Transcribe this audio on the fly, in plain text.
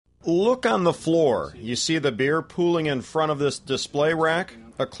Look on the floor. You see the beer pooling in front of this display rack?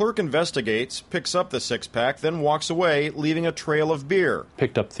 A clerk investigates, picks up the six-pack, then walks away, leaving a trail of beer.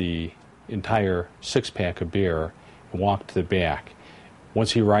 Picked up the entire six-pack of beer and walked to the back.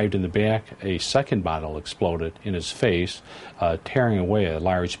 Once he arrived in the back, a second bottle exploded in his face, tearing away a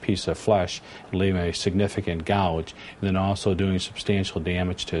large piece of flesh and leaving a significant gouge, and then also doing substantial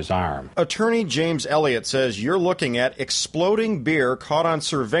damage to his arm. Attorney James Elliott says you're looking at exploding beer caught on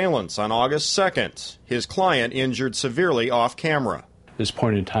surveillance on August 2nd. His client injured severely off camera. At this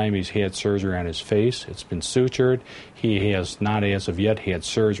point in time, he's had surgery on his face. It's been sutured. He has not, as of yet, had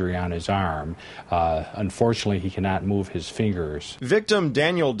surgery on his arm. Unfortunately, he cannot move his fingers. Victim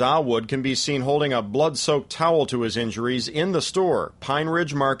Daniel Dawood can be seen holding a blood-soaked towel to his injuries in the store, Pine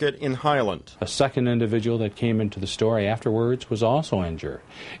Ridge Market in Highland. A second individual that came into the store afterwards was also injured,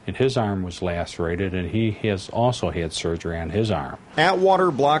 and his arm was lacerated, and he has also had surgery on his arm. Atwater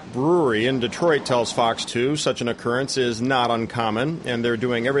Block Brewery in Detroit tells Fox 2 such an occurrence is not uncommon, and they're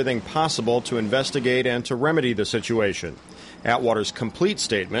doing everything possible to investigate and to remedy the situation. Atwater's complete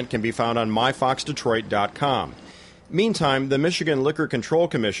statement can be found on myfoxdetroit.com. Meantime, the Michigan Liquor Control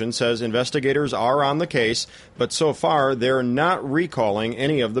Commission says investigators are on the case, but so far they're not recalling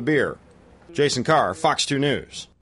any of the beer. Jason Carr, Fox 2 News.